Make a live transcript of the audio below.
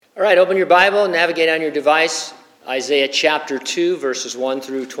All right, open your Bible, navigate on your device. Isaiah chapter 2, verses 1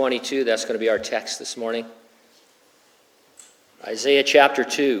 through 22. That's going to be our text this morning. Isaiah chapter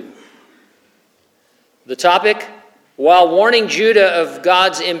 2. The topic, while warning Judah of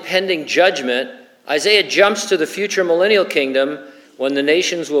God's impending judgment, Isaiah jumps to the future millennial kingdom when the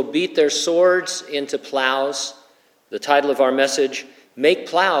nations will beat their swords into plows. The title of our message, Make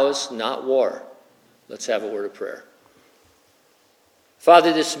Plows, Not War. Let's have a word of prayer.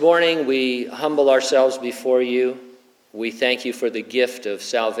 Father, this morning we humble ourselves before you. We thank you for the gift of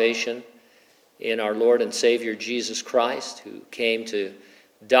salvation in our Lord and Savior Jesus Christ, who came to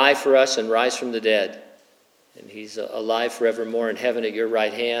die for us and rise from the dead. And he's alive forevermore in heaven at your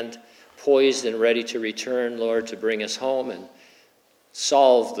right hand, poised and ready to return, Lord, to bring us home and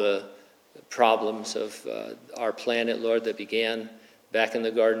solve the problems of our planet, Lord, that began back in the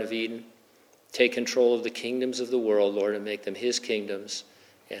Garden of Eden. Take control of the kingdoms of the world, Lord, and make them his kingdoms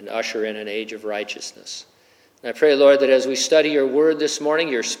and usher in an age of righteousness. And I pray, Lord, that as we study your word this morning,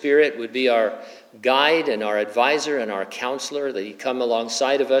 your Spirit would be our guide and our advisor and our counselor, that he'd come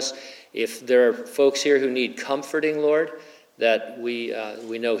alongside of us. If there are folks here who need comforting, Lord, that we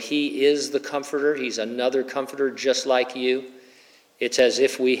know he is the comforter. He's another comforter just like you. It's as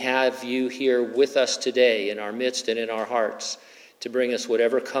if we have you here with us today in our midst and in our hearts to bring us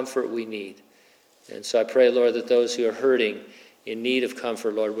whatever comfort we need. And so I pray, Lord, that those who are hurting, in need of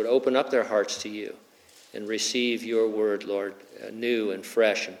comfort, Lord, would open up their hearts to you and receive your word, Lord, new and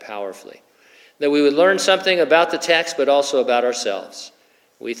fresh and powerfully. That we would learn something about the text, but also about ourselves.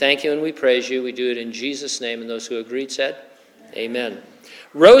 We thank you and we praise you. We do it in Jesus' name, and those who agreed said, Amen.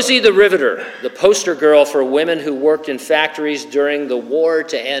 Rosie the Riveter, the poster girl for women who worked in factories during the war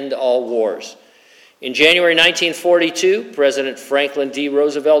to end all wars. In January 1942, President Franklin D.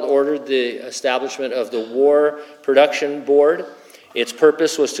 Roosevelt ordered the establishment of the War Production Board. Its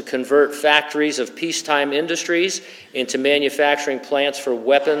purpose was to convert factories of peacetime industries into manufacturing plants for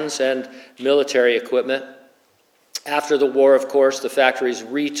weapons and military equipment. After the war, of course, the factories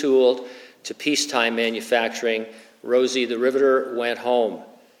retooled to peacetime manufacturing. Rosie the Riveter went home.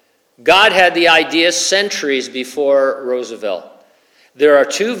 God had the idea centuries before Roosevelt. There are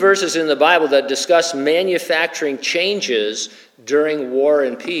 2 verses in the Bible that discuss manufacturing changes during war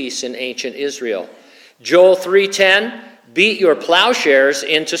and peace in ancient Israel. Joel 3:10, beat your plowshares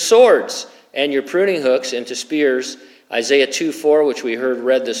into swords and your pruning hooks into spears. Isaiah 2:4, which we heard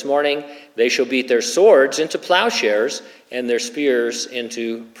read this morning, they shall beat their swords into plowshares and their spears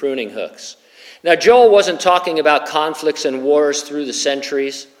into pruning hooks. Now, Joel wasn't talking about conflicts and wars through the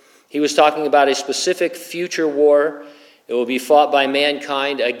centuries. He was talking about a specific future war. It will be fought by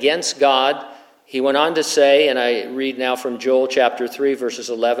mankind against God. He went on to say, and I read now from Joel chapter 3, verses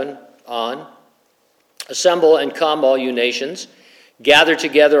 11 on, assemble and come, all you nations, gather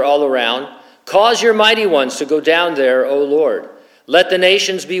together all around. Cause your mighty ones to go down there, O Lord. Let the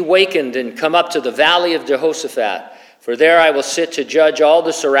nations be wakened and come up to the valley of Jehoshaphat, for there I will sit to judge all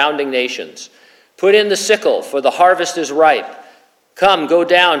the surrounding nations. Put in the sickle, for the harvest is ripe. Come, go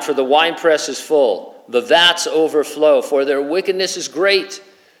down, for the winepress is full. The vats overflow, for their wickedness is great.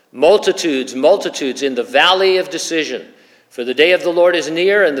 Multitudes, multitudes in the valley of decision. For the day of the Lord is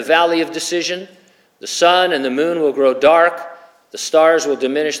near in the valley of decision. The sun and the moon will grow dark. The stars will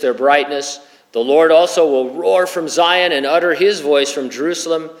diminish their brightness. The Lord also will roar from Zion and utter his voice from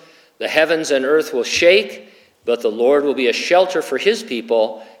Jerusalem. The heavens and earth will shake, but the Lord will be a shelter for his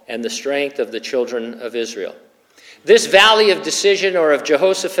people and the strength of the children of Israel. This valley of decision, or of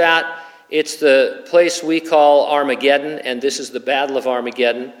Jehoshaphat, it's the place we call Armageddon, and this is the Battle of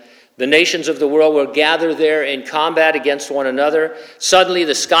Armageddon. The nations of the world will gather there in combat against one another. Suddenly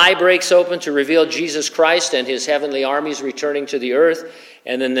the sky breaks open to reveal Jesus Christ and his heavenly armies returning to the earth,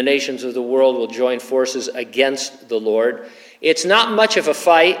 and then the nations of the world will join forces against the Lord. It's not much of a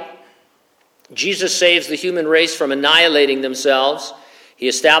fight. Jesus saves the human race from annihilating themselves. He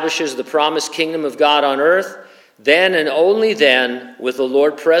establishes the promised kingdom of God on earth. Then and only then, with the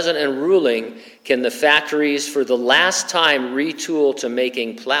Lord present and ruling, can the factories for the last time retool to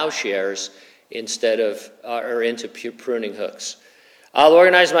making plowshares instead of into pruning hooks. I'll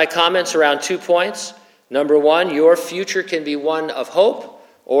organize my comments around 2 points. Number 1, your future can be one of hope,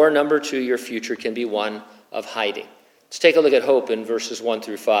 or number 2, your future can be one of hiding. Let's take a look at hope in verses 1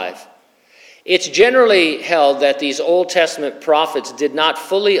 through 5. It's generally held that these Old Testament prophets did not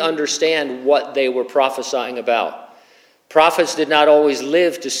fully understand what they were prophesying about. Prophets did not always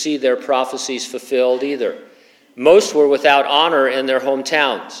live to see their prophecies fulfilled either. Most were without honor in their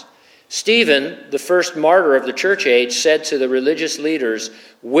hometowns. Stephen, the first martyr of the church age, said to the religious leaders,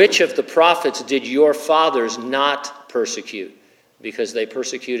 "Which of the prophets did your fathers not persecute?" because they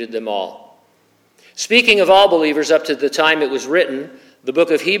persecuted them all. Speaking of all believers up to the time it was written, the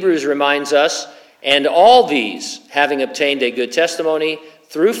book of Hebrews reminds us, and all these, having obtained a good testimony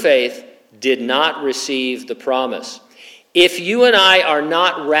through faith, did not receive the promise. If you and I are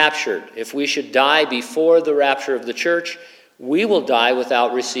not raptured, if we should die before the rapture of the church, we will die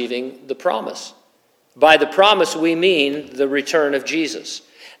without receiving the promise. By the promise, we mean the return of Jesus.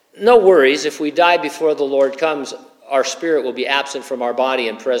 No worries, if we die before the Lord comes, our spirit will be absent from our body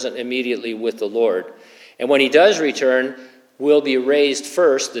and present immediately with the Lord. And when he does return, we'll be raised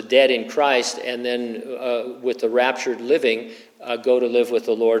first, the dead in Christ, and then with the raptured living, go to live with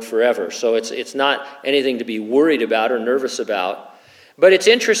the Lord forever. So it's not anything to be worried about or nervous about. But it's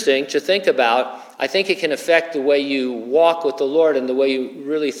interesting to think about. I think it can affect the way you walk with the Lord and the way you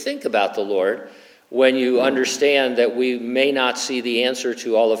really think about the Lord when you understand that we may not see the answer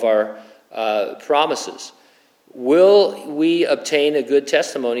to all of our promises. Will we obtain a good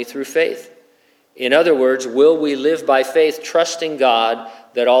testimony through faith? In other words, will we live by faith, trusting God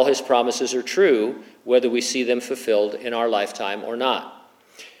that all his promises are true, whether we see them fulfilled in our lifetime or not?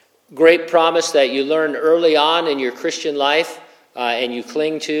 Great promise that you learn early on in your Christian life and you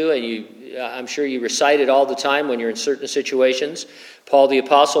cling to, and I'm sure you recite it all the time when you're in certain situations. Paul the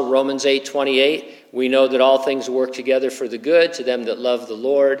Apostle, Romans 8:28, we know that all things work together for the good to them that love the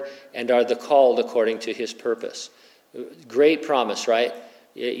Lord and are the called according to his purpose. Great promise, right?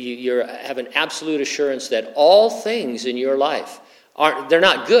 You have an absolute assurance that all things in your life they're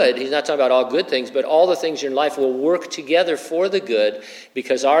not good. He's not talking about all good things, but all the things in your life will work together for the good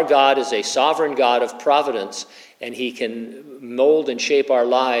because our God is a sovereign God of providence, and he can mold and shape our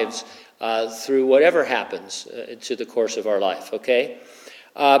lives through whatever happens to the course of our life, okay?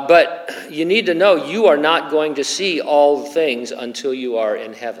 But you need to know you are not going to see all things until you are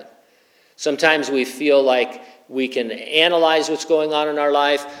in heaven. Sometimes we feel like we can analyze what's going on in our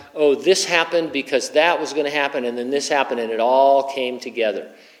life. Oh, this happened because that was going to happen, and then this happened, and it all came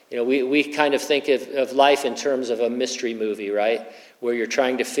together. You know, we kind of think of life in terms of a mystery movie, right? Where you're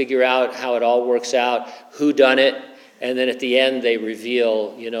trying to figure out how it all works out, who done it, and then at the end they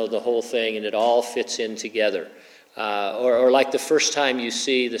reveal, the whole thing, and it all fits in together. Or like the first time you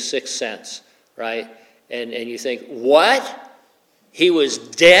see The Sixth Sense, right? And you think, what? He was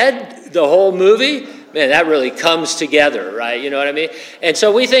dead the whole movie? Man, that really comes together, right? You know what I mean? And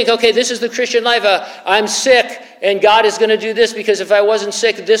so we think, okay, this is the Christian life. I'm sick, and God is going to do this because if I wasn't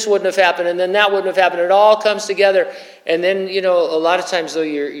sick, this wouldn't have happened, and then that wouldn't have happened. It all comes together. And then, a lot of times, though,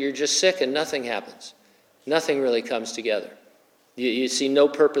 you're just sick and nothing happens. Nothing really comes together. You see no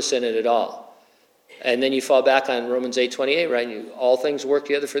purpose in it at all. And then you fall back on Romans 8:28, right? All things work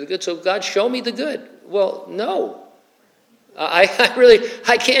together for the good. So God, show me the good. Well, no. I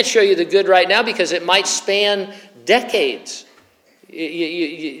can't show you the good right now because it might span decades.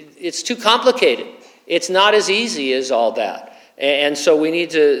 It's too complicated. It's not as easy as all that. And so we need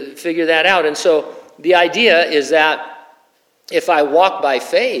to figure that out. And so the idea is that if I walk by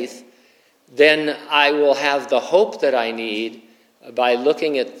faith, then I will have the hope that I need by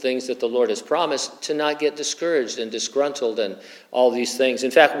looking at things that the Lord has promised to not get discouraged and disgruntled and all these things. In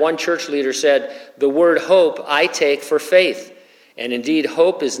fact, one church leader said, the word hope I take for faith. And indeed,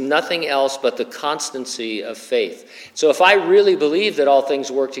 hope is nothing else but the constancy of faith. So if I really believe that all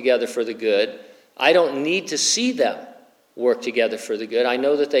things work together for the good, I don't need to see them work together for the good. I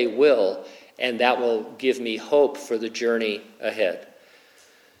know that they will, and that will give me hope for the journey ahead.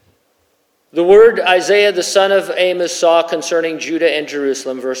 The word Isaiah the son of Amos saw concerning Judah and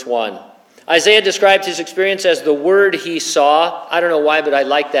Jerusalem, verse 1. Isaiah described his experience as the word he saw. I don't know why, but I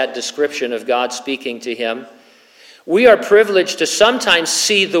like that description of God speaking to him. We are privileged to sometimes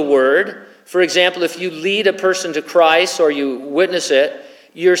see the word. For example, if you lead a person to Christ or you witness it,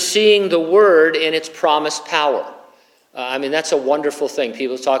 you're seeing the word in its promised power. That's a wonderful thing.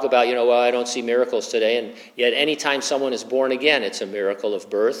 People talk about, I don't see miracles today. And yet anytime someone is born again, it's a miracle of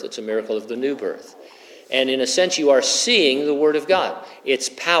birth. It's a miracle of the new birth. And in a sense, you are seeing the Word of God. Its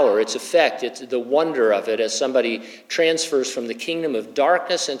power, its effect, it's the wonder of it as somebody transfers from the kingdom of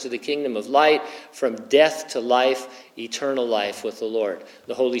darkness into the kingdom of light, from death to life, eternal life with the Lord.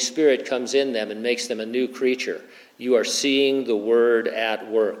 The Holy Spirit comes in them and makes them a new creature. You are seeing the Word at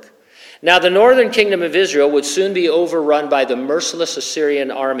work. Now, the northern kingdom of Israel would soon be overrun by the merciless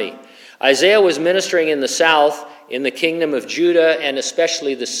Assyrian army. Isaiah was ministering in the south, in the kingdom of Judah, and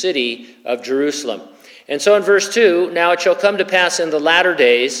especially the city of Jerusalem. And so in verse 2, now it shall come to pass in the latter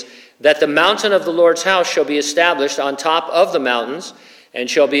days that the mountain of the Lord's house shall be established on top of the mountains, and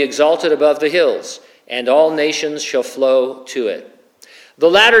shall be exalted above the hills, and all nations shall flow to it. The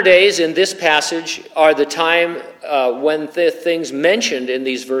latter days in this passage are the time when the things mentioned in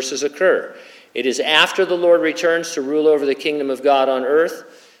these verses occur. It is after the Lord returns to rule over the kingdom of God on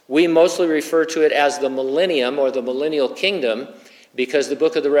earth. We mostly refer to it as the millennium or the millennial kingdom because the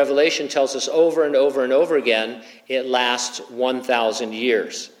book of the Revelation tells us over and over and over again it lasts 1,000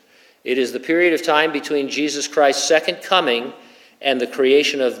 years. It is the period of time between Jesus Christ's second coming and the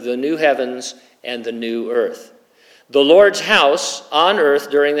creation of the new heavens and the new earth. The Lord's house on earth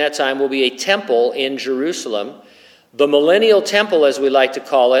during that time will be a temple in Jerusalem. The millennial temple, as we like to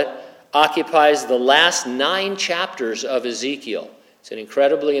call it, occupies the last 9 chapters of Ezekiel. It's an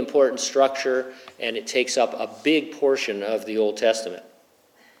incredibly important structure, and it takes up a big portion of the Old Testament.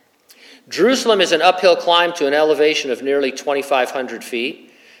 Jerusalem is an uphill climb to an elevation of nearly 2,500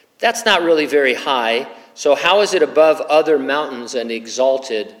 feet. That's not really very high, so how is it above other mountains and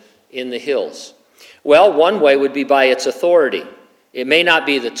exalted in the hills? Well, one way would be by its authority. It may not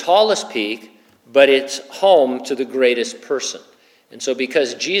be the tallest peak, but it's home to the greatest person. And so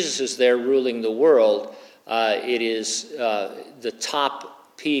because Jesus is there ruling the world, it is the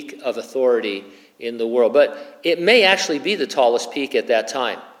top peak of authority in the world. But it may actually be the tallest peak at that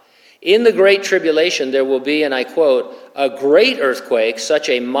time. In the Great Tribulation, there will be, and I quote, a great earthquake, such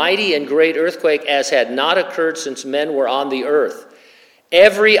a mighty and great earthquake as had not occurred since men were on the earth.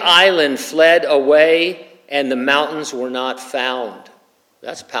 Every island fled away, and the mountains were not found.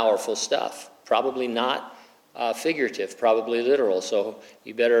 That's powerful stuff. Probably not figurative, probably literal. So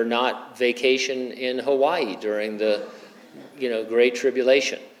you better not vacation in Hawaii during the, Great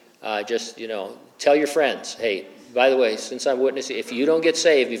Tribulation. Just tell your friends, hey, by the way, since I'm witnessing, if you don't get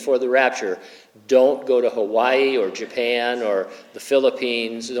saved before the rapture, don't go to Hawaii or Japan or the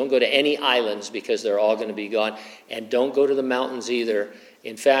Philippines. Don't go to any islands because they're all going to be gone. And don't go to the mountains either.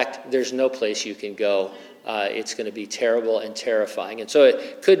 In fact, there's no place you can go. It's going to be terrible and terrifying. And so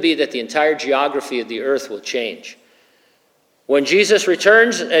it could be that the entire geography of the earth will change. When Jesus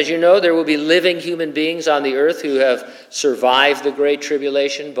returns, as you know, there will be living human beings on the earth who have survived the Great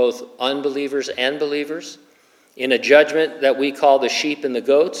Tribulation, both unbelievers and believers. In a judgment that we call the sheep and the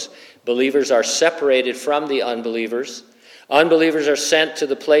goats, believers are separated from the unbelievers. Unbelievers are sent to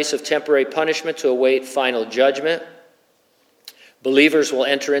the place of temporary punishment to await final judgment. Believers will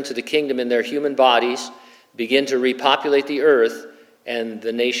enter into the kingdom in their human bodies, begin to repopulate the earth and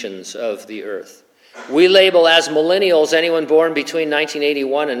the nations of the earth. We label as millennials anyone born between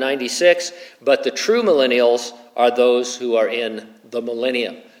 1981 and 96, but the true millennials are those who are in the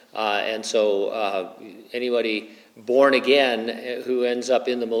millennium. And so anybody born again who ends up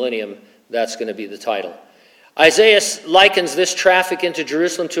in the millennium, that's going to be the title. Isaiah likens this traffic into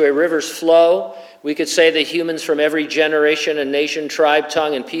Jerusalem to a river's flow. We could say that humans from every generation and nation, tribe,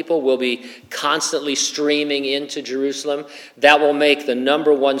 tongue, and people will be constantly streaming into Jerusalem. That will make the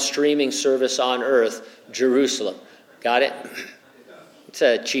number one streaming service on earth Jerusalem. Got it? It's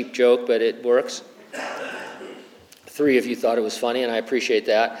a cheap joke, but it works. 3 of you thought it was funny, and I appreciate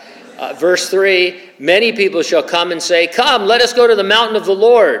that. Verse 3, many people shall come and say, come, let us go to the mountain of the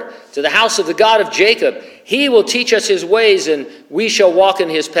Lord, to the house of the God of Jacob. He will teach us his ways, and we shall walk in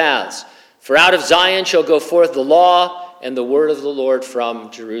his paths. For out of Zion shall go forth the law and the word of the Lord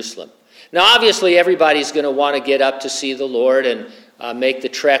from Jerusalem. Now, obviously, everybody's going to want to get up to see the Lord and make the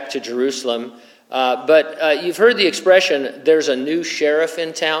trek to Jerusalem. But you've heard the expression, there's a new sheriff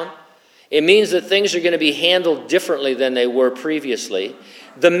in town. It means that things are going to be handled differently than they were previously.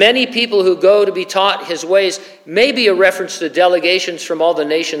 The many people who go to be taught his ways may be a reference to delegations from all the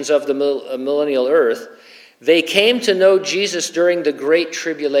nations of the millennial earth. They came to know Jesus during the Great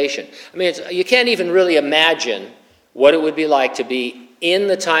Tribulation. I mean, you can't even really imagine what it would be like to be in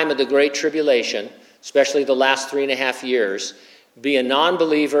the time of the Great Tribulation, especially the last 3.5 years, be a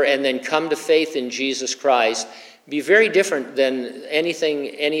non-believer and then come to faith in Jesus Christ. Be very different than anything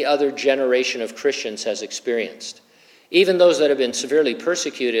any other generation of Christians has experienced. Even those that have been severely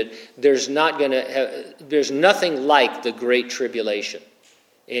persecuted, there's nothing like the Great Tribulation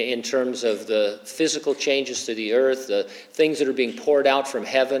in terms of the physical changes to the earth, the things that are being poured out from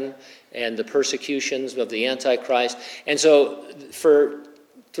heaven, and the persecutions of the Antichrist. And so for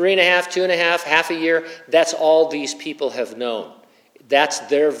 3.5, 2.5, half a year, that's all these people have known. That's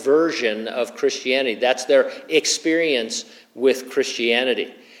their version of Christianity. That's their experience with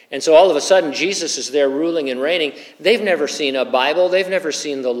Christianity. And so all of a sudden, Jesus is there ruling and reigning. They've never seen a Bible. They've never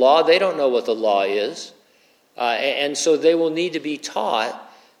seen the law. They don't know what the law is. And so they will need to be taught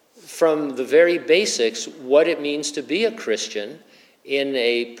from the very basics what it means to be a Christian in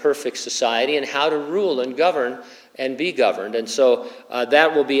a perfect society and how to rule and govern and be governed. And so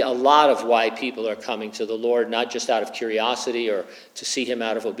that will be a lot of why people are coming to the Lord, not just out of curiosity or to see him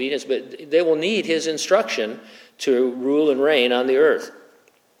out of obedience, but they will need his instruction to rule and reign on the earth.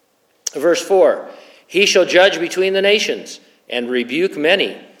 Verse 4, he shall judge between the nations and rebuke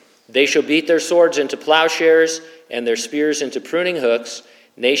many. They shall beat their swords into plowshares and their spears into pruning hooks.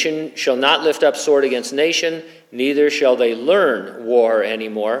 Nation shall not lift up sword against nation, neither shall they learn war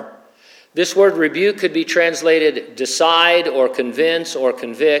anymore. This word rebuke could be translated decide or convince or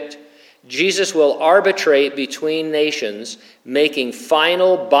convict. Jesus will arbitrate between nations, making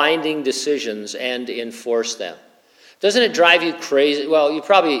final binding decisions and enforce them. Doesn't it drive you crazy? Well,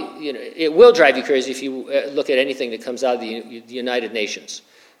 it will drive you crazy if you look at anything that comes out of the United Nations.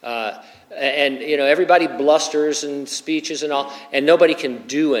 Everybody blusters and speeches and all, and nobody can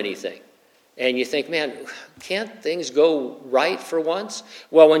do anything. And you think, man, can't things go right for once?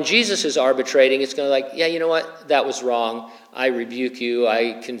 Well, when Jesus is arbitrating, it's going to you know what? That was wrong. I rebuke you.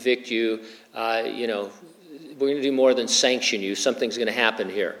 I convict you. We're going to do more than sanction you. Something's going to happen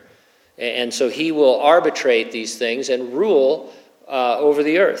here. And so he will arbitrate these things and rule over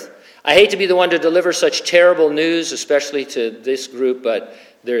the earth. I hate to be the one to deliver such terrible news, especially to this group, but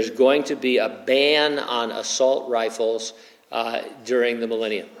there's going to be a ban on assault rifles during the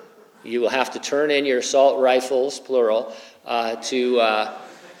millennium. You will have to turn in your assault rifles, plural, to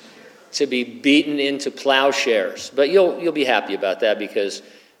be beaten into plowshares. But you'll be happy about that because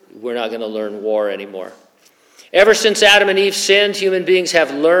we're not going to learn war anymore. Ever since Adam and Eve sinned, human beings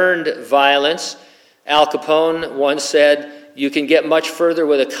have learned violence. Al Capone once said, you can get much further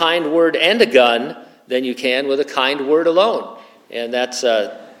with a kind word and a gun than you can with a kind word alone. And that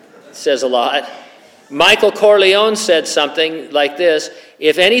says a lot. Michael Corleone said something like this,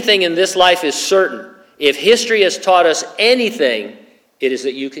 if anything in this life is certain, if history has taught us anything, it is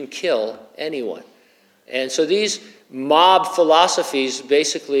that you can kill anyone. And so these mob philosophies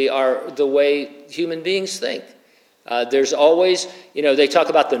basically are the way human beings think. There's always, they talk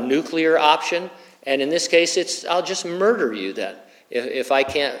about the nuclear option, and in this case, it's I'll just murder you then. If I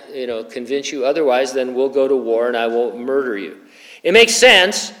can't, convince you otherwise, then we'll go to war and I will murder you. It makes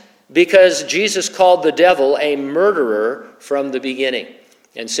sense because Jesus called the devil a murderer from the beginning.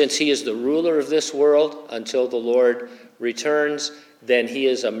 And since he is the ruler of this world until the Lord returns, then he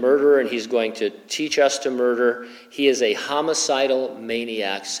is a murderer and he's going to teach us to murder. He is a homicidal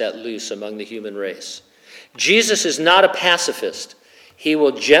maniac set loose among the human race. Jesus is not a pacifist. He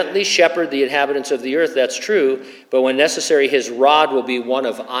will gently shepherd the inhabitants of the earth, that's true, but when necessary, his rod will be one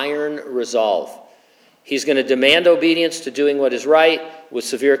of iron resolve. He's going to demand obedience to doing what is right with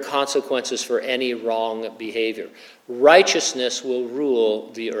severe consequences for any wrong behavior. Righteousness will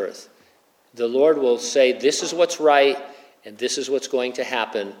rule the earth. The Lord will say, this is what's right, and this is what's going to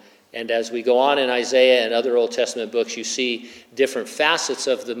happen. And as we go on in Isaiah and other Old Testament books, you see different facets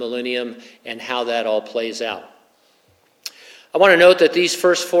of the millennium and how that all plays out. I want to note that these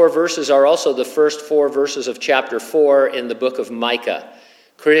first 4 verses are also the first 4 verses of chapter 4 in the book of Micah.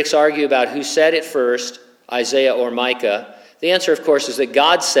 Critics argue about who said it first, Isaiah or Micah. The answer, of course, is that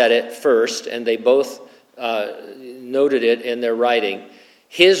God said it first, and they both noted it in their writing.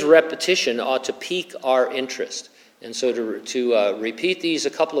 His repetition ought to pique our interest. And so to repeat these a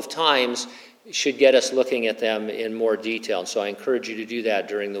couple of times should get us looking at them in more detail. And so I encourage you to do that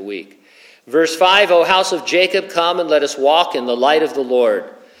during the week. Verse 5, O house of Jacob, come and let us walk in the light of the Lord.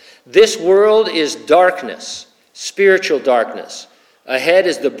 This world is darkness, spiritual darkness. Ahead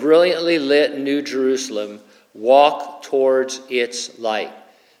is the brilliantly lit New Jerusalem. Walk towards its light.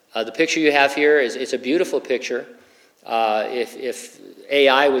 The picture you have here it's a beautiful picture. If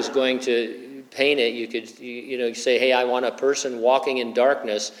AI was going to paint it, you could say, hey, I want a person walking in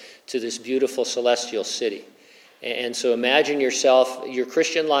darkness to this beautiful celestial city. And so imagine yourself, your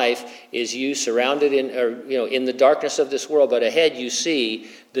Christian life is you surrounded in the darkness of this world, but ahead you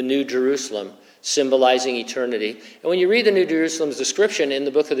see the New Jerusalem symbolizing eternity. And when you read the New Jerusalem's description in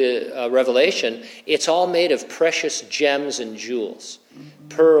the book of the Revelation, it's all made of precious gems and jewels,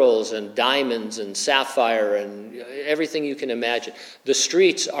 pearls and diamonds and sapphire and everything you can imagine. The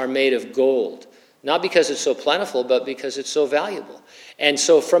streets are made of gold, not because it's so plentiful, but because it's so valuable. And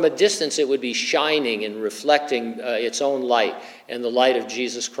so from a distance, it would be shining and reflecting its own light and the light of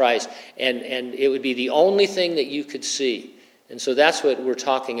Jesus Christ. And it would be the only thing that you could see. And so that's what we're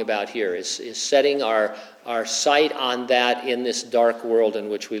talking about here, is setting our sight on that in this dark world in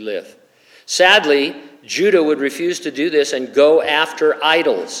which we live. Sadly, Judah would refuse to do this and go after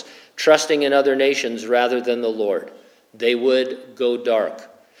idols, trusting in other nations rather than the Lord. They would go dark.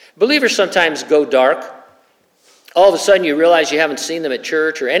 Believers sometimes go dark. All of a sudden you realize you haven't seen them at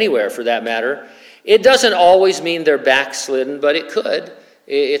church or anywhere for that matter, It doesn't always mean they're backslidden, but it could.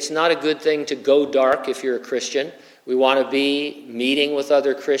 It's not a good thing to go dark if you're a Christian. We want to be meeting with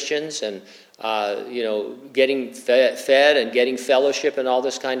other Christians and getting fed and getting fellowship and all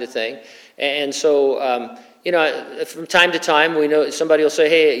this kind of thing. And so, from time to time, we know somebody will say,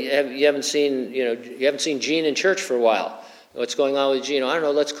 "Hey, you haven't seen Gene in church for a while. What's going on with Gene?" "I don't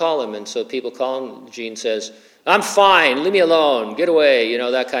know. Let's call him." And so people call him. Gene says, "I'm fine. Leave me alone. Get away."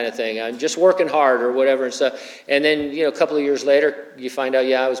 That kind of thing. "I'm just working hard," or whatever and stuff. And then a couple of years later, you find out,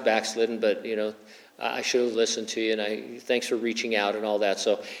 "Yeah, I was backslidden, but I should have listened to you, and thanks for reaching out and all that."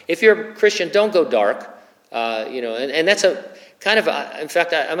 So if you're a Christian, don't go dark. And that's a kind of, in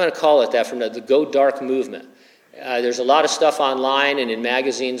fact, I'm going to call it that, from the Go Dark movement. There's a lot of stuff online and in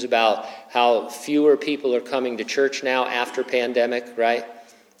magazines about how fewer people are coming to church now after pandemic, right?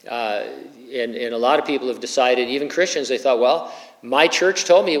 And a lot of people have decided, even Christians, they thought, well, my church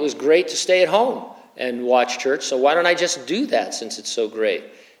told me it was great to stay at home and watch church, so why don't I just do that since it's so great?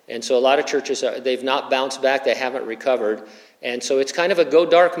 And so a lot of churches, they've not bounced back, they haven't recovered. And so it's kind of a go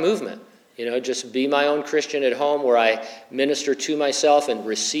dark movement. Just be my own Christian at home, where I minister to myself and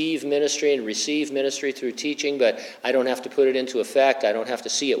receive ministry through teaching, but I don't have to put it into effect. I don't have to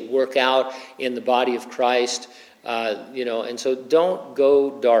see it work out in the body of Christ. And so don't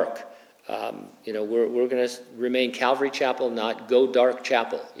go dark. We're going to remain Calvary Chapel, not Go Dark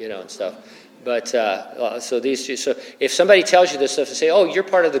Chapel, and stuff. But so if somebody tells you this stuff, to say, "Oh, you're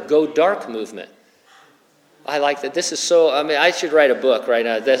part of the Go Dark movement." I like that. This is so, I should write a book right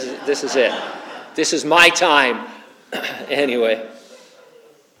now. This is it. This is my time. Anyway.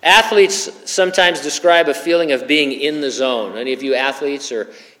 Athletes sometimes describe a feeling of being in the zone. Any of you athletes, or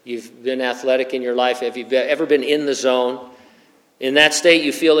you've been athletic in your life, have you ever been in the zone? In that state,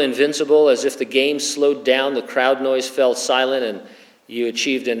 you feel invincible, as if the game slowed down, the crowd noise fell silent, and you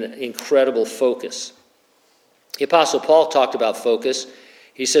achieved an incredible focus. The Apostle Paul talked about focus.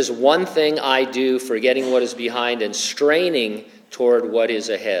 He says, "One thing I do, forgetting what is behind and straining toward what is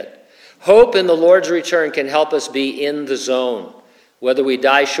ahead." Hope in the Lord's return can help us be in the zone. Whether we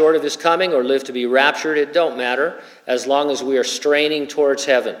die short of his coming or live to be raptured, it don't matter, as long as we are straining towards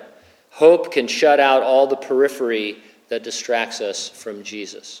heaven. Hope can shut out all the periphery that distracts us from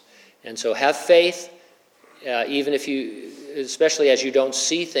Jesus. And so have faith, especially as you don't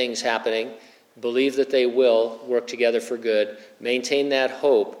see things happening. Believe that they will work together for good. Maintain that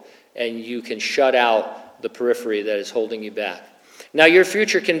hope, and you can shut out the periphery that is holding you back. Now, your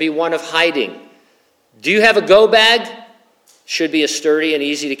future can be one of hiding. Do you have a go bag? Should be a sturdy and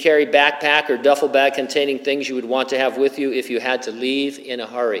easy to carry backpack or duffel bag containing things you would want to have with you if you had to leave in a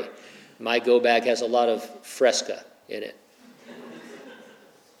hurry. My go bag has a lot of Fresca in it.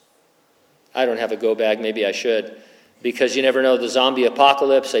 I don't have a go bag. Maybe I should. Because you never know, the zombie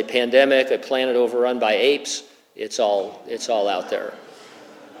apocalypse, a pandemic, a planet overrun by apes, it's all out there.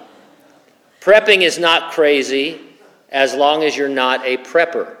 Prepping is not crazy as long as you're not a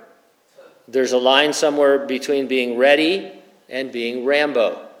prepper. There's a line somewhere between being ready and being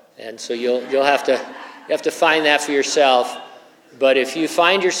Rambo. And so you'll have to find that for yourself. But if you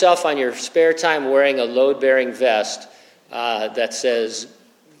find yourself on your spare time wearing a load-bearing vest that says,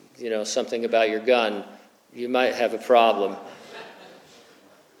 something about your gun, you might have a problem.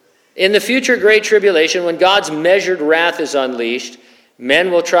 In the future great tribulation, when God's measured wrath is unleashed,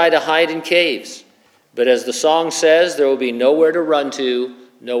 men will try to hide in caves. But as the song says, there will be nowhere to run to,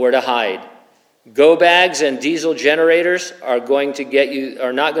 nowhere to hide. Go bags and diesel generators are not going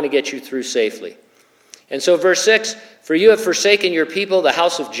to get you through safely. And so verse 6, "For you have forsaken your people, the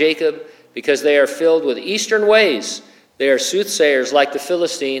house of Jacob, because they are filled with eastern ways. They are soothsayers like the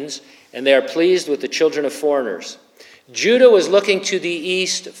Philistines, and they are pleased with the children of foreigners." Judah was looking to the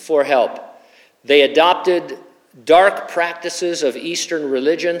east for help. They adopted dark practices of Eastern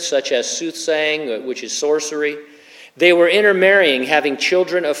religion, such as soothsaying, which is sorcery. They were intermarrying, having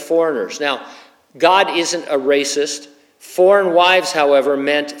children of foreigners. Now, God isn't a racist. Foreign wives, however,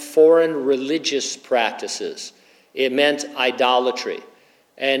 meant foreign religious practices. It meant idolatry.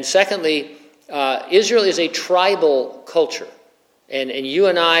 And secondly, Israel is a tribal culture. And you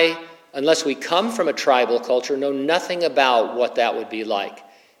and I, unless we come from a tribal culture, know nothing about what that would be like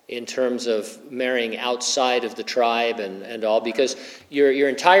in terms of marrying outside of the tribe and all, because your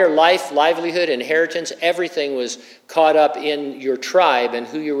entire life, livelihood, inheritance, everything was caught up in your tribe and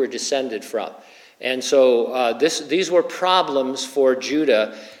who you were descended from. And so these were problems for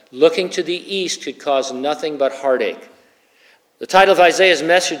Judah. Looking to the east could cause nothing but heartache. The title of Isaiah's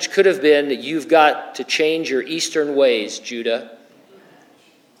message could have been, "You've got to change your eastern ways, Judah,"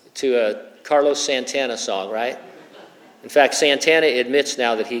 to a Carlos Santana song, right? In fact, Santana admits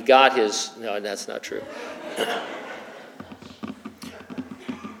now that he got his... No, that's not true.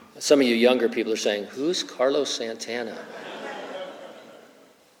 Some of you younger people are saying, who's Carlos Santana?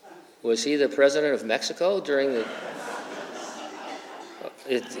 Was he the president of Mexico during the...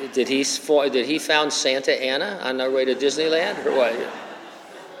 Did he found Santa Ana on our way to Disneyland, or what?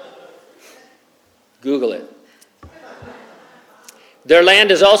 Google it. Their land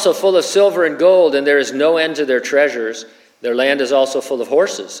is also full of silver and gold, and there is no end to their treasures. Their land is also full of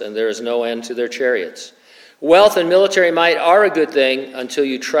horses, and there is no end to their chariots. Wealth and military might are a good thing until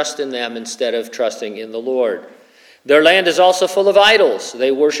you trust in them instead of trusting in the Lord. Their land is also full of idols.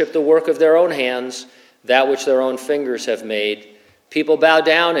 They worship the work of their own hands, that which their own fingers have made. People bow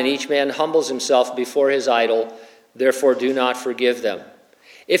down, and each man humbles himself before his idol. Therefore, do not forgive them.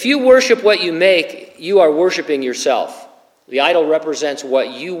 If you worship what you make, you are worshiping yourself. The idol represents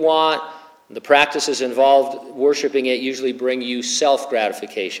what you want. The practices involved worshiping it usually bring you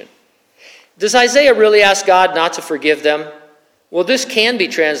self-gratification. Does Isaiah really ask God not to forgive them? Well, this can be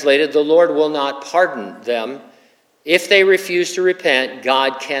translated, the Lord will not pardon them. If they refuse to repent,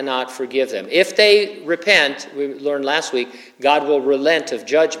 God cannot forgive them. If they repent, we learned last week, God will relent of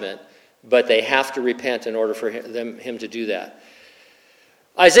judgment, but they have to repent in order for him to do that.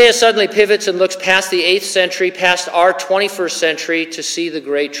 Isaiah suddenly pivots and looks past the 8th century, past our 21st century, to see the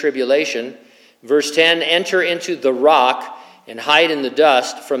Great Tribulation. Verse 10, enter into the rock and hide in the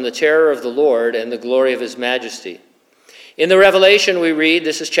dust from the terror of the Lord and the glory of his majesty. In the Revelation we read,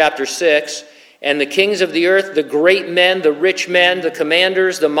 this is chapter 6, and the kings of the earth, the great men, the rich men, the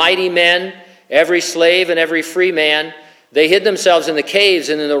commanders, the mighty men, every slave and every free man, they hid themselves in the caves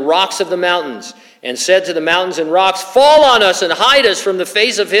and in the rocks of the mountains, and said to the mountains and rocks, fall on us and hide us from the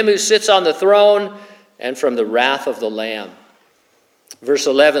face of him who sits on the throne and from the wrath of the Lamb. Verse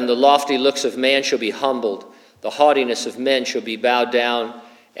 11, the lofty looks of man shall be humbled, the haughtiness of men shall be bowed down,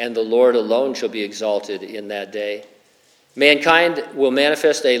 and the Lord alone shall be exalted in that day. Mankind will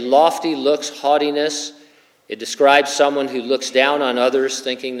manifest a lofty looks, haughtiness. It describes someone who looks down on others,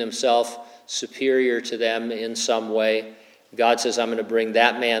 thinking themselves superior to them in some way. God says, I'm going to bring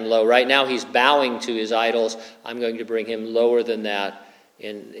that man low. Right now he's bowing to his idols. I'm going to bring him lower than that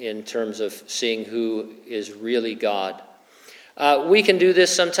in terms of seeing who is really God. We can do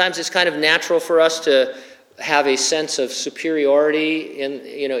this sometimes. It's kind of natural for us to have a sense of superiority in,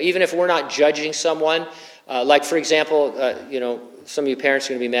 even if we're not judging someone. Like, for example, some of you parents are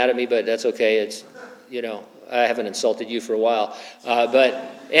going to be mad at me, but that's okay. It's, I haven't insulted you for a while.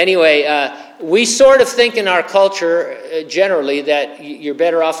 But anyway, we sort of think in our culture generally that you're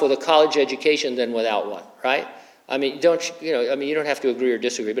better off with a college education than without one, right? I mean, you don't have to agree or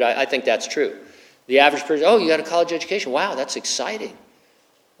disagree, but I think that's true. The average person, oh, you got a college education. Wow, that's exciting.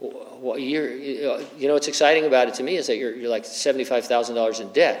 Well, what's exciting about it to me is that you're like $75,000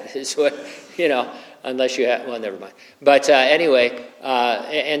 in debt. Is what, unless you have, well, never mind. But anyway,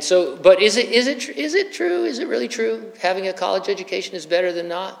 but is it true? Is it really true? Having a college education is better than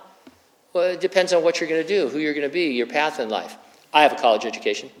not? Well, it depends on what you're going to do, who you're going to be, your path in life. I have a college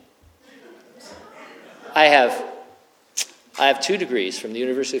education. I have 2 degrees from the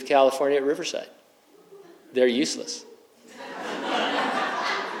University of California at Riverside. They're useless.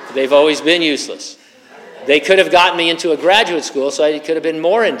 They've always been useless. They could have gotten me into a graduate school, so I could have been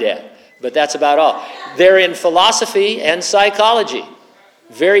more in debt. But that's about all. They're in philosophy and psychology.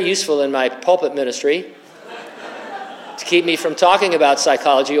 Very useful in my pulpit ministry to keep me from talking about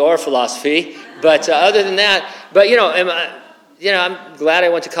psychology or philosophy. But other than that, I'm glad I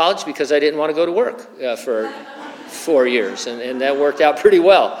went to college because I didn't want to go to work for 4 years, and that worked out pretty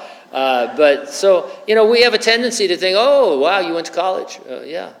well. But so, we have a tendency to think, oh, wow, you went to college.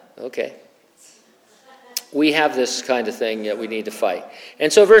 Yeah, okay. We have this kind of thing that we need to fight.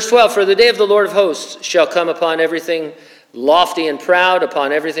 And so verse 12, for the day of the Lord of hosts shall come upon everything lofty and proud,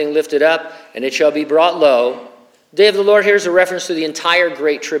 upon everything lifted up, and it shall be brought low. Day of the Lord here is a reference to the entire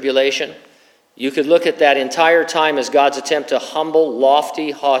Great Tribulation. You could look at that entire time as God's attempt to humble,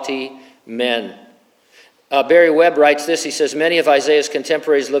 lofty, haughty men. Barry Webb writes this. He says, many of Isaiah's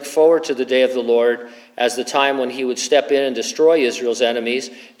contemporaries looked forward to the day of the Lord as the time when he would step in and destroy Israel's enemies,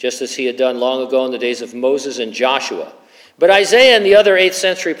 just as he had done long ago in the days of Moses and Joshua. But Isaiah and the other 8th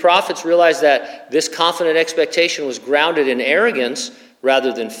century prophets realized that this confident expectation was grounded in arrogance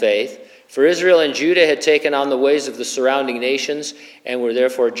rather than faith. For Israel and Judah had taken on the ways of the surrounding nations and were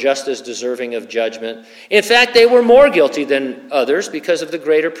therefore just as deserving of judgment. In fact, they were more guilty than others because of the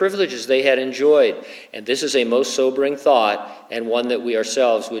greater privileges they had enjoyed. And this is a most sobering thought and one that we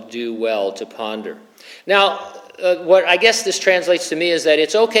ourselves would do well to ponder. Now, what I guess this translates to me is that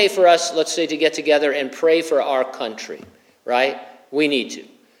it's okay for us, let's say, to get together and pray for our country, right? We need to.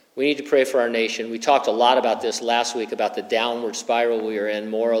 We need to pray for our nation. We talked a lot about this last week, about the downward spiral we are in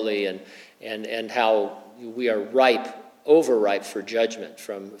morally and how we are overripe for judgment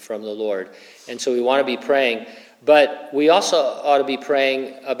from the Lord. And so we want to be praying. But we also ought to be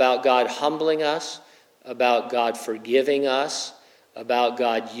praying about God humbling us, about God forgiving us, about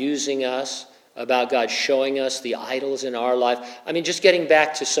God using us, about God showing us the idols in our life. I mean, just getting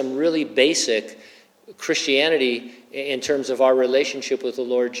back to some really basic Christianity in terms of our relationship with the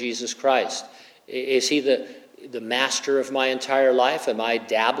Lord Jesus Christ. Is he the master of my entire life? Am I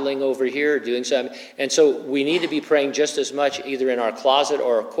dabbling over here, doing something? And so we need to be praying just as much, either in our closet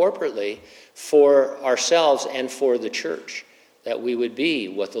or corporately, for ourselves and for the church, that we would be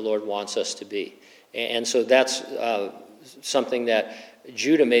what the Lord wants us to be. And so that's something that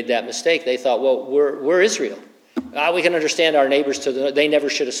Judah made that mistake. They thought, well, we're Israel. We can understand our neighbors they never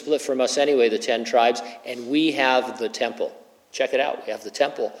should have split from us anyway, the 10 tribes, and we have the temple. Check it out, we have the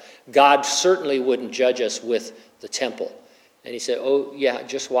temple. God certainly wouldn't judge us with the temple. And he said, oh yeah,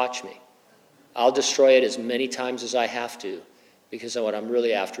 just watch me. I'll destroy it as many times as I have to, because what I'm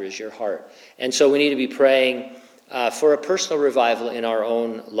really after is your heart. And so we need to be praying for a personal revival in our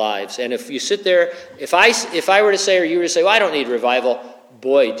own lives. And if you sit there, if I were to say, or you were to say, well, I don't need revival,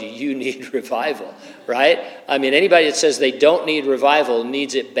 boy, do you need revival, right? I mean, anybody that says they don't need revival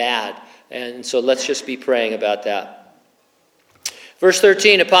needs it bad. And so let's just be praying about that. Verse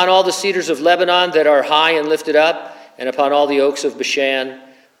 13, upon all the cedars of Lebanon that are high and lifted up, and upon all the oaks of Bashan,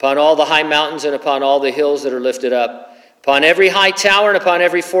 upon all the high mountains and upon all the hills that are lifted up, upon every high tower and upon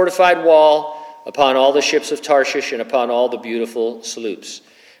every fortified wall, upon all the ships of Tarshish and upon all the beautiful sloops.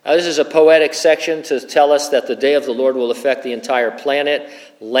 Now, this is a poetic section to tell us that the day of the Lord will affect the entire planet.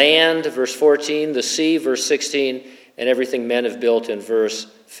 Land, verse 14, the sea, verse 16, and everything men have built in verse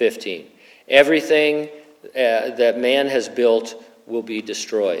 15. Everything that man has built will be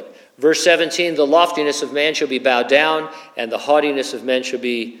destroyed. Verse 17, the loftiness of man shall be bowed down, and the haughtiness of men shall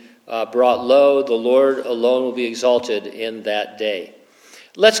be brought low. The Lord alone will be exalted in that day.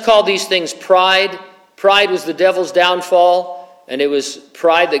 Let's call these things pride. Pride was the devil's downfall, and it was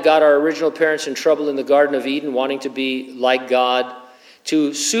pride that got our original parents in trouble in the Garden of Eden, wanting to be like God.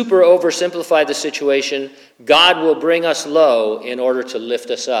 To super oversimplify the situation, God will bring us low in order to lift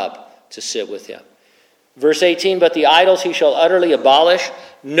us up to sit with him. Verse 18, but the idols he shall utterly abolish.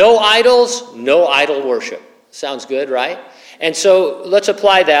 No idols, no idol worship. Sounds good, right? And so let's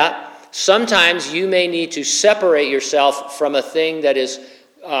apply that. Sometimes you may need to separate yourself from a thing that is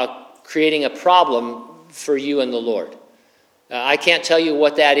creating a problem for you and the Lord. I can't tell you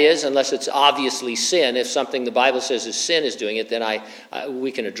what that is unless it's obviously sin. If something the Bible says is sin is doing it, then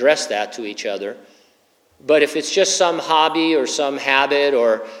we can address that to each other. But if it's just some hobby or some habit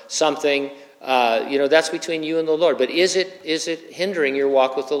or something, that's between you and the Lord. But is it hindering your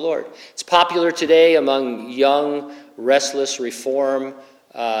walk with the Lord? It's popular today among young, restless, reform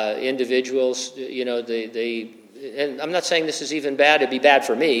individuals. And I'm not saying this is even bad. It'd be bad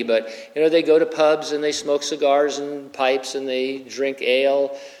for me, but they go to pubs and they smoke cigars and pipes and they drink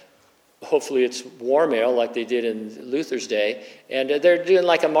ale. Hopefully it's warm ale like they did in Luther's day. And they're doing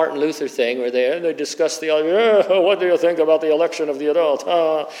like a Martin Luther thing where they discuss what do you think about the election of the adult?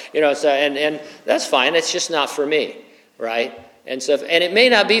 And that's fine. It's just not for me, right? And it may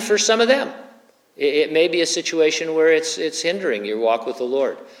not be for some of them. It may be a situation where it's hindering your walk with the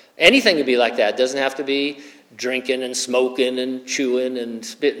Lord. Anything could be like that. It doesn't have to be drinking and smoking and chewing and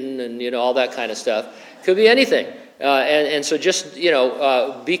spitting and all that kind of stuff. It could be anything. And so just,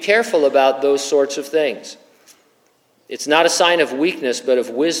 be careful about those sorts of things. It's not a sign of weakness, but of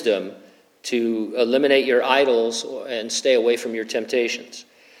wisdom to eliminate your idols and stay away from your temptations.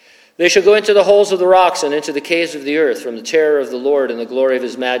 They shall go into the holes of the rocks and into the caves of the earth from the terror of the Lord and the glory of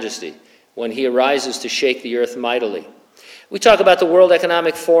his majesty when he arises to shake the earth mightily. We talk about the World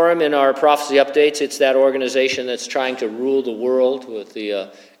Economic Forum in our prophecy updates. It's that organization that's trying to rule the world with the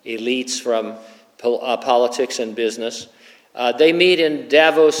elites from politics and business. They meet in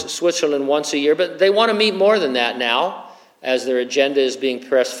Davos, Switzerland once a year, but they want to meet more than that now as their agenda is being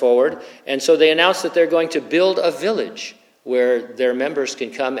pressed forward. And so they announced that they're going to build a village where their members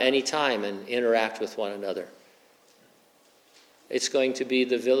can come anytime and interact with one another. It's going to be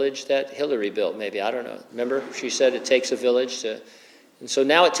the village that Hillary built, maybe. I don't know. Remember, she said it takes a village to... And so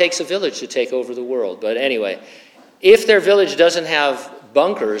now it takes a village to take over the world. But anyway, if their village doesn't have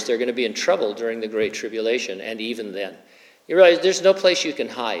bunkers, they're going to be in trouble during the Great Tribulation, and even then. You realize there's no place you can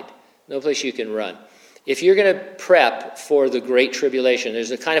hide, no place you can run. If you're going to prep for the Great Tribulation,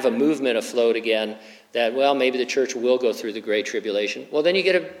 there's a kind of a movement afloat again that, well, maybe the church will go through the Great Tribulation. Well, then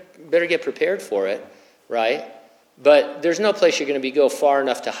you better get prepared for it, right? But there's no place you're going to go far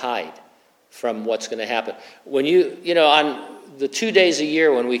enough to hide from what's going to happen. When on the 2 days a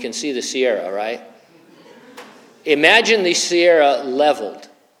year when we can see the Sierra, right? Imagine the Sierra leveled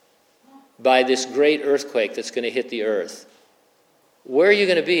by this great earthquake that's going to hit the earth. Where are you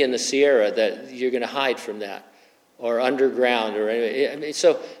going to be in the Sierra that you're going to hide from that? Or underground?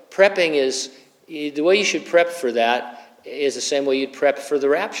 So prepping is, the way you should prep for that is the same way you'd prep for the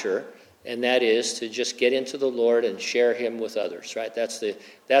rapture, and that is to just get into the Lord and share him with others, right? That's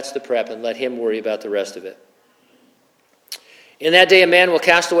the prep, and let him worry about the rest of it. In that day a man will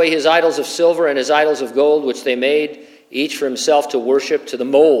cast away his idols of silver and his idols of gold, which they made, each for himself to worship, to the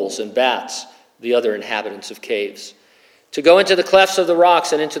moles and bats, the other inhabitants of caves, to go into the clefts of the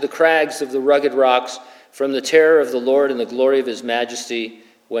rocks and into the crags of the rugged rocks, from the terror of the Lord and the glory of his majesty,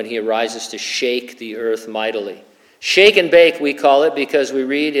 when he arises to shake the earth mightily. Shake and bake, we call it, because we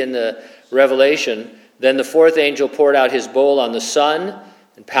read in the Revelation, then the fourth angel poured out his bowl on the sun,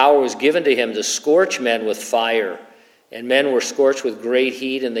 and power was given to him to scorch men with fire. And men were scorched with great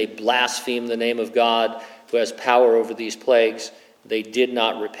heat, and they blasphemed the name of God, who has power over these plagues. They did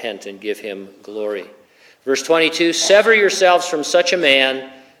not repent and give him glory. Verse 22, sever yourselves from such a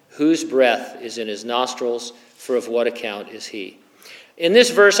man whose breath is in his nostrils, for of what account is he? In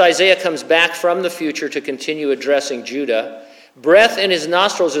this verse, Isaiah comes back from the future to continue addressing Judah. Breath in his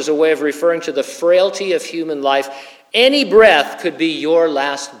nostrils is a way of referring to the frailty of human life. Any breath could be your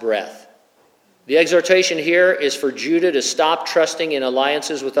last breath. The exhortation here is for Judah to stop trusting in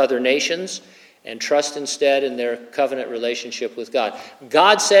alliances with other nations and trust instead in their covenant relationship with God.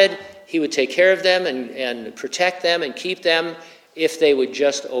 God said he would take care of them and protect them and keep them if they would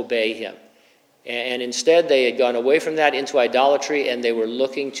just obey him. And instead they had gone away from that into idolatry, and they were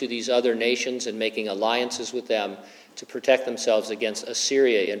looking to these other nations and making alliances with them to protect themselves against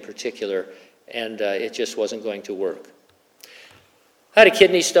Assyria in particular, and it just wasn't going to work. I had a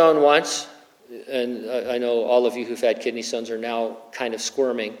kidney stone once, and I know all of you who've had kidney stones are now kind of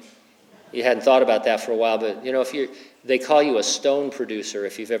squirming. You hadn't thought about that for a while, but they call you a stone producer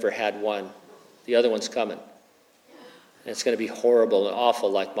if you've ever had one. The other one's coming. And it's going to be horrible and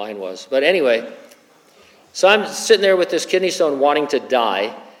awful like mine was. But anyway, so I'm sitting there with this kidney stone wanting to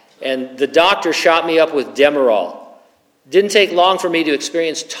die, and the doctor shot me up with Demerol. Didn't take long for me to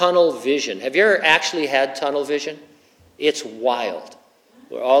experience tunnel vision. Have you ever actually had tunnel vision? It's wild.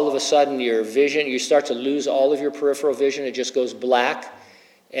 Where all of a sudden your vision, you start to lose all of your peripheral vision. It just goes black,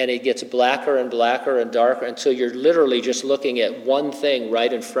 and it gets blacker and blacker and darker until you're literally just looking at one thing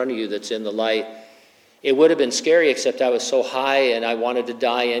right in front of you that's in the light. It would have been scary, except I was so high and I wanted to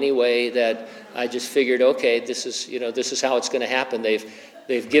die anyway that I just figured, okay, this is how it's going to happen.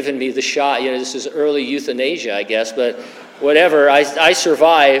 They've given me the shot. This is early euthanasia, I guess, but whatever. I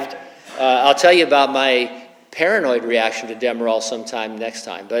survived. I'll tell you about my paranoid reaction to Demerol sometime next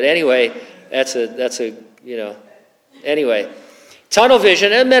time. But anyway, anyway. Tunnel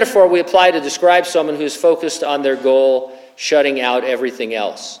vision, a metaphor we apply to describe someone who's focused on their goal, shutting out everything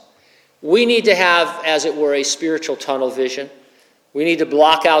else. We need to have, as it were, a spiritual tunnel vision. We need to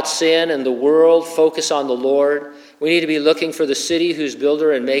block out sin and the world, focus on the Lord. We need to be looking for the city whose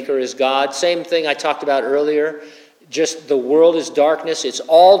builder and maker is God. Same thing I talked about earlier. Just the world is darkness. It's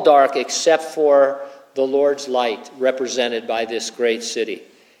all dark except for the Lord's light represented by this great city.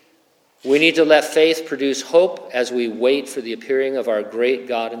 We need to let faith produce hope as we wait for the appearing of our great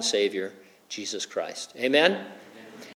God and Savior, Jesus Christ. Amen?